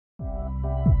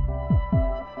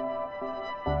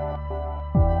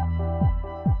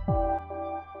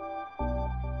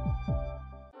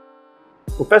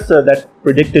Professor that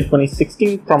predicted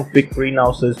 2016 Trump victory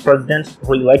now says president's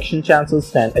re-election chances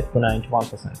stand at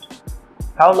 91%.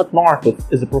 Helmut Northwoods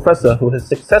is a professor who has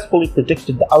successfully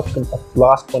predicted the outcome of the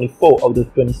last 24 of the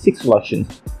 26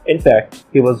 elections. In fact,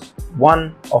 he was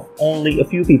one of only a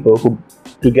few people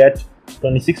to get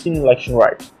 2016 election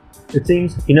right. It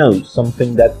seems he knows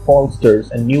something that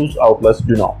pollsters and news outlets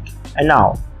do not. And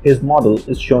now, his model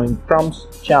is showing Trump's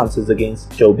chances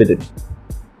against Joe Biden.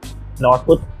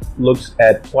 Northwoods looks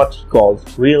at what he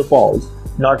calls real polls,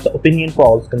 not the opinion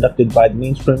polls conducted by the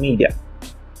mainstream media.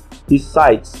 He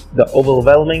cites the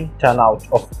overwhelming turnout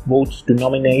of votes to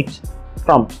nominate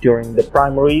Trump during the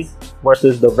primaries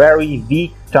versus the very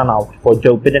weak turnout for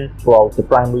Joe Biden throughout the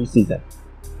primary season.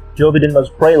 Joe Biden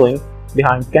was trailing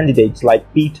behind candidates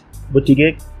like Pete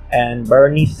Buttigieg and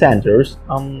Bernie Sanders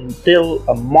until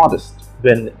a modest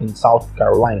win in South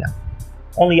Carolina.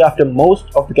 Only after most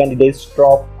of the candidates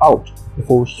dropped out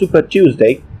before Super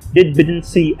Tuesday did Biden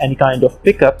see any kind of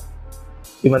pickup.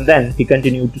 Even then, he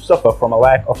continued to suffer from a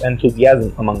lack of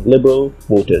enthusiasm among liberal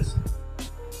voters.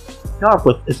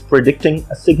 Northwoods is predicting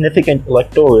a significant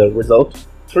electoral result,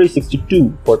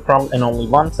 362 for Trump and only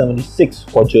 176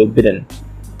 for Joe Biden.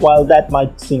 While that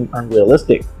might seem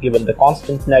unrealistic, given the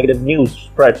constant negative news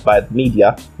spread by the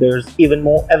media, there's even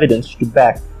more evidence to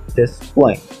back this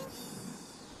claim.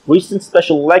 Recent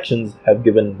special elections have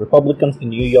given Republicans in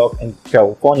New York and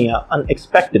California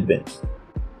unexpected wins.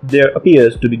 There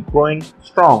appears to be growing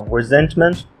strong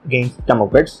resentment against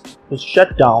Democrats who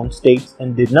shut down states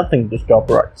and did nothing to stop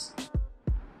riots.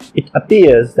 It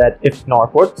appears that if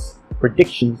Northwoods'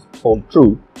 predictions hold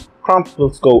true, Trump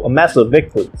will score a massive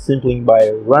victory simply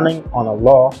by running on a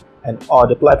law and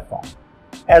order platform.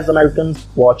 As Americans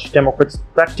watch Democrats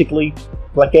practically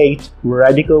placate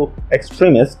radical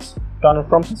extremists, Donald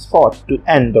Trump has fought to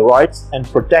end the riots and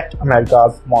protect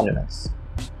America's monuments.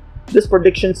 This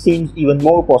prediction seems even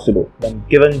more possible when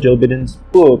given Joe Biden's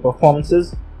poor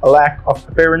performances, a lack of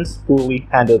appearance, poorly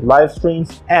handled live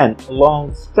streams, and a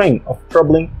long string of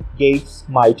troubling gaffes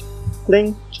might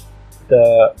clinch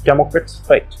the Democrats'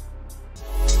 fate.